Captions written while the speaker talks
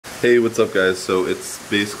Hey, what's up guys? So it's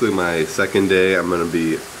basically my second day. I'm gonna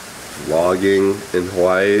be vlogging in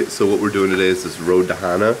Hawaii. So what we're doing today is this road to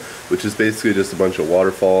Hana, which is basically just a bunch of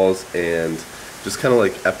waterfalls and just kind of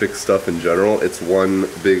like epic stuff in general. It's one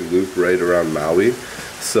big loop right around Maui.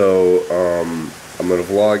 So I'm gonna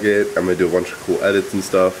vlog it. I'm gonna do a bunch of cool edits and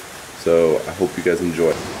stuff. So I hope you guys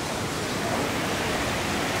enjoy.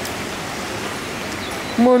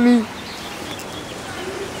 Money.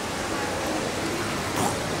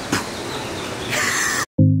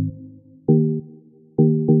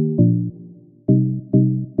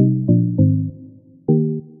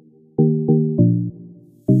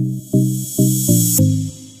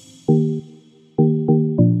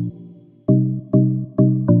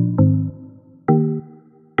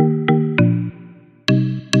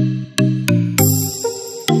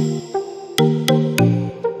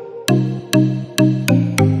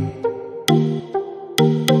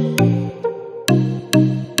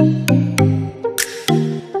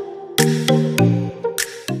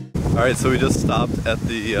 Alright, so we just stopped at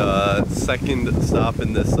the second stop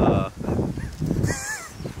in this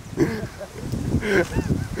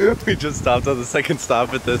we just stopped at the second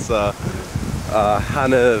stop at this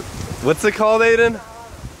Hana, what's it called, Aiden?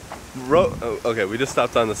 Okay, we just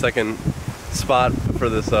stopped on the second spot for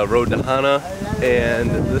this road to Hana, and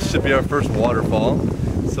this should be our first waterfall,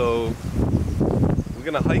 so we're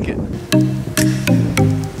gonna hike it.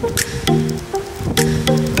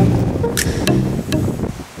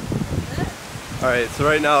 Alright, so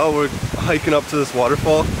right now we're hiking up to this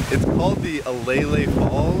waterfall. It's called the Alele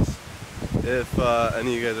Falls, if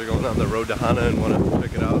any of you guys are going on the road to Hana and want to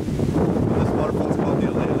check it out. This waterfall is called the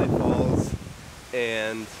Alele Falls,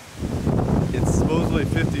 and it's supposedly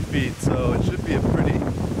 50 feet, so it should be a pretty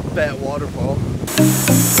fat waterfall.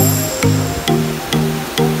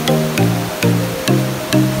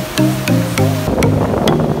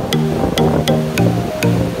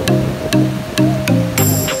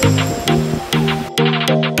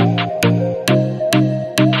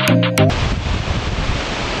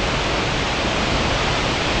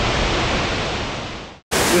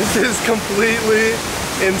 This is completely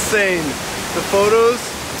insane. The photos,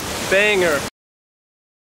 banger.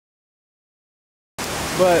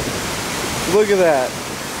 But look at that.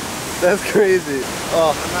 That's crazy.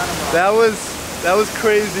 Oh, that was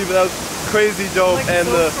crazy, but that was crazy dope. Like, and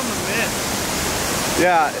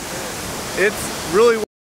yeah, it's really.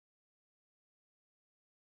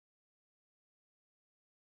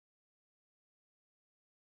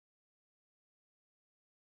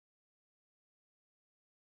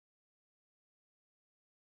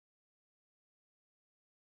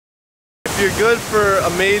 If you're good for a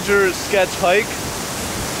major sketch hike,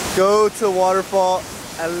 go to waterfall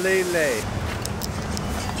Alele.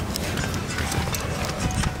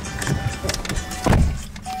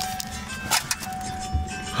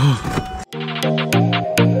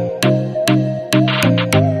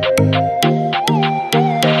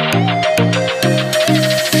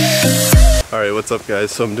 Alright, what's up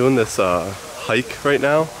guys? So I'm doing this hike right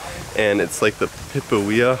now, and it's like the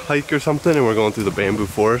Pipawia hike or something, and we're going through the bamboo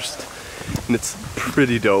forest. And it's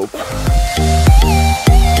pretty dope.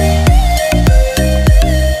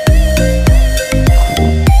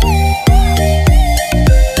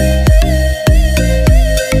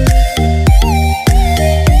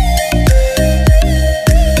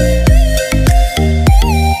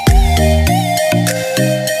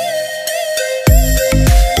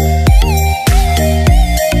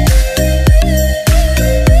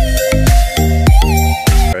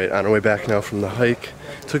 Alright, on our way back now from the hike.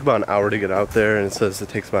 It took about an hour to get out there, and it says it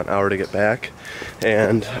takes about an hour to get back.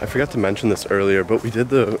 And I forgot to mention this earlier, but we did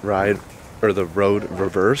the ride, or the road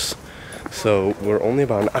reverse. So we're only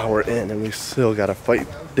about an hour in, and we still gotta fight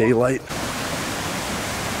daylight.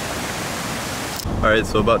 Alright,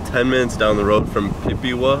 so about 10 minutes down the road from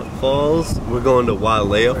Pipawia Falls, we're going to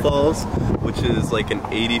Wailea Falls, which is like an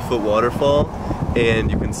 80-foot waterfall. And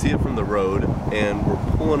you can see it from the road, and we're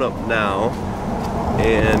pulling up now.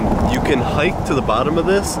 And you can hike to the bottom of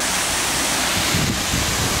this.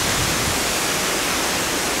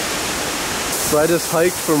 So I just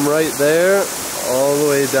hiked from right there all the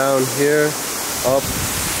way down here, up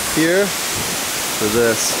here to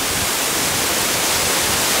this.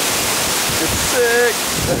 It's sick!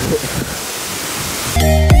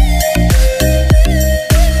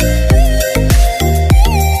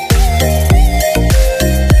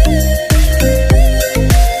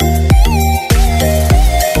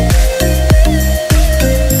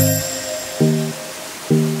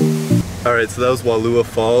 Alright, so that was Wailea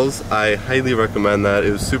Falls. I highly recommend that.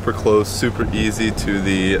 It was super close, super easy to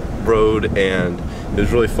the road, and It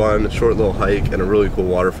was really fun, a short little hike, and a really cool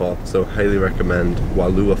waterfall, so highly recommend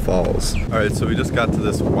Waui Falls. Alright, so we just got to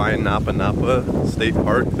this Wainapa State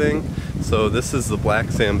Park thing. So this is the black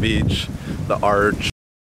sand beach, the arch.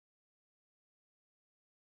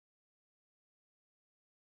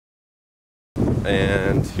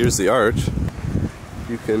 And here's the arch.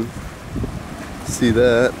 You can see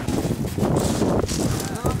that.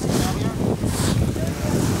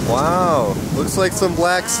 Wow, looks like some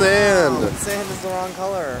black sand. Wow, sand is the wrong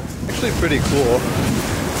color. Actually pretty cool.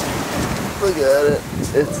 Look at it.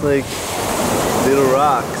 It's like little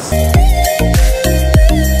rocks.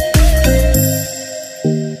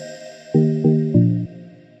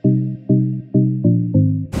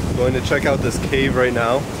 Going to check out this cave right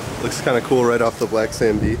now. Looks kind of cool right off the black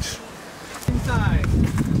sand beach. Inside.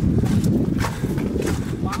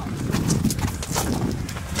 Wow.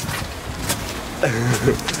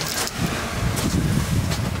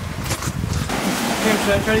 Cam,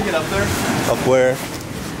 should I try to get up there? Up where?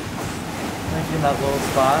 Like in that little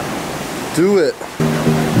spot. Do it.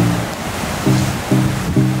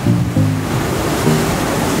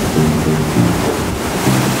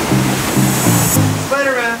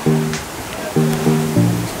 Spider-Man.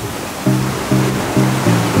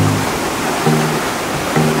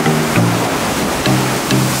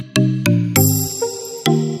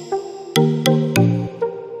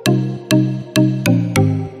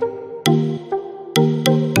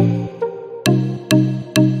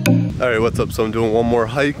 Alright, what's up? So I'm doing one more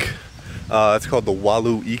hike. It's called the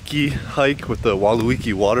Waui I hike with the Waui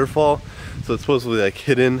I waterfall. So it's supposedly like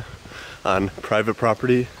hidden on private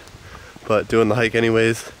property, but doing the hike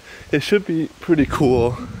anyways. It should be pretty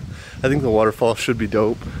cool. I think the waterfall should be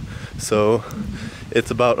dope. So it's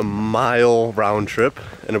about a mile round trip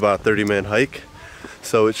and about a 30-minute hike.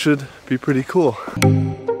 So it should be pretty cool.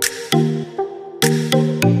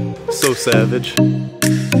 So savage.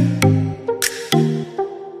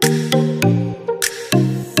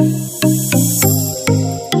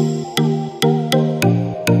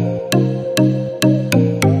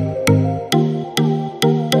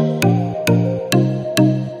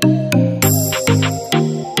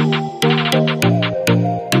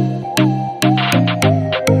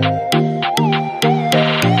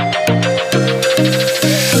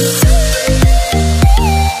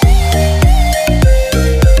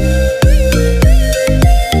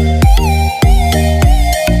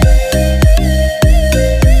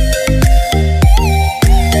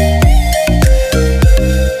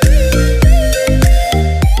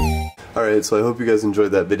 So I hope you guys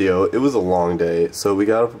enjoyed that video. It was a long day. So we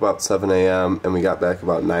got up about 7 a.m. and we got back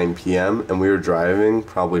about 9 p.m. and we were driving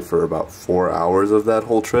probably for about 4 hours of that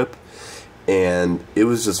whole trip. And it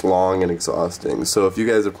was just long and exhausting. So if you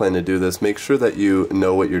guys are planning to do this, make sure that you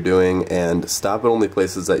know what you're doing and stop at only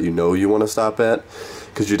places that you know you want to stop at.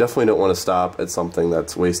 Because you definitely don't want to stop at something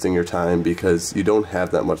that's wasting your time, because you don't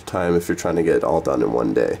have that much time if you're trying to get it all done in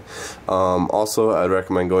one day. Also, I'd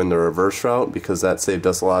recommend going the reverse route, because that saved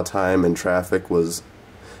us a lot of time and traffic was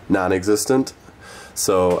non-existent.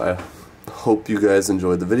 So I hope you guys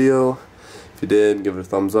enjoyed the video. If you did, give it a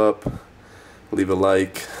thumbs up, leave a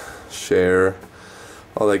like, share,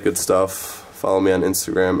 all that good stuff. Follow me on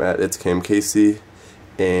Instagram at itscamcasey,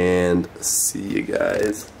 and see you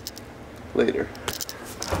guys later.